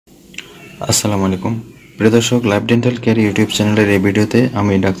আসসালামু আলাইকুম প্রিয় দর্শক, লাইভ ডেন্টাল কেয়ার ইউটিউব চ্যানেলের এই ভিডিওতে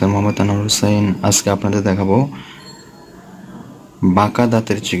আমি ডাক্তার মোহাম্মদ আনোয়ার হোসেন আজকে আপনাদের দেখাবো বাঁকা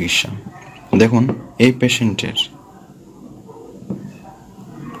দাঁতের চিকিৎসা। দেখুন, এই পেশেন্টের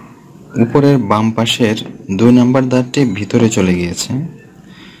উপরের বাম পাশের 2 নম্বর দাঁতটি ভিতরে চলে গিয়েছে,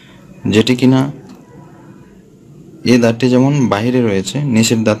 যেটি কিনা এই দাঁতটি যেমন বাইরে রয়েছে,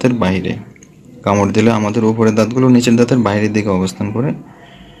 নিচের দাঁতের বাইরে। কামড় দিলে আমাদের উপরের দাঁতগুলো নিচের দাঁতের বাইরের দিকে অবস্থান করে,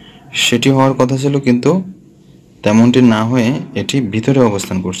 সেটি হওয়ার কথা ছিল, কিন্তু তেমনটি না হয়ে এটি ভিতরে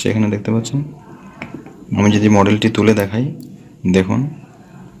অবস্থান করছে। এখানে দেখতে পাচ্ছেন, আমি যদি মডেলটি তুলে দেখাই, দেখুন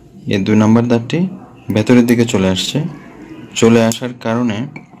এই 2 নম্বর দাঁতটি ভেতরের দিকে চলে আসছে। চলে আসার কারণে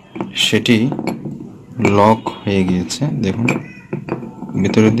সেটি লক হয়ে গিয়েছে। দেখুন,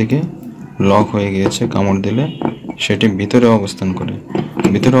 ভিতরের দিকে লক হয়ে গিয়েছে। কামড় দিলে সেটি ভিতরে অবস্থান করে।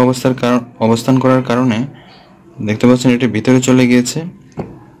 ভিতরে অবস্থান করার কারণে দেখতে পাচ্ছেন এটি ভিতরে চলে গিয়েছে।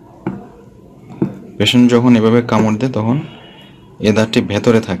 পেশেন্ট যখন এভাবে কামড় দেয় তখন এই দাঁতটি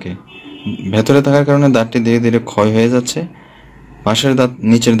ভেতরে থাকে। ভেতরে থাকার কারণে দাঁতটি ধীরে ধীরে ক্ষয় হয়ে যাচ্ছে, পাশের দাঁত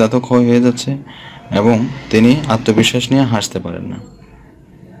নিচের দাঁতও ক্ষয় হয়ে যাচ্ছে, এবং তিনি আত্মবিশ্বাস নিয়ে হাসতে পারেন না।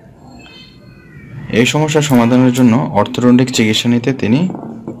 এই সমস্যার সমাধানের জন্য অর্থোডন্টিক চিকিৎসা নিতে তিনি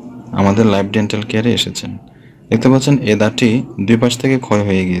আমাদের লাইভ ডেন্টাল কেয়ারে এসেছেন। দেখতে পাচ্ছেন এই দাঁতটি 2 পাশ থেকে ক্ষয়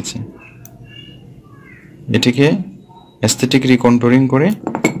হয়ে গিয়েছে। এটিকে অ্যাস্থেটিক রিকন্টুরিং করে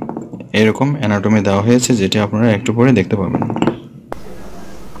এরকম অ্যানাটমি দেওয়া হয়েছে, যেটি আপনারা একটু পরে দেখতে পাবেন।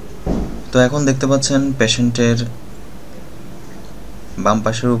 তো এখন দেখতে পাচ্ছেন পেশেন্টের বাম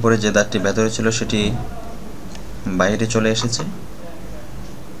পাশের উপরে যে দাঁতটি ভেতরে ছিল সেটি বাইরে চলে এসেছে।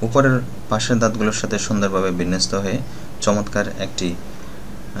 উপরের পাশের দাঁতগুলোর সাথে সুন্দরভাবে বিন্যস্ত হয়ে চমৎকার একটি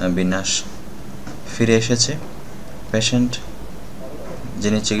বিন্যাস ফিরে এসেছে। পেশেন্ট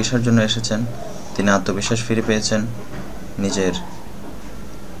যিনি চিকিৎসার জন্য এসেছেন তিনি আত্মবিশ্বাস ফিরে পেয়েছেন। নিজের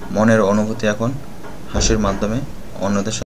মনের অনুভূতি এখন হাসির মাধ্যমে অন্যদের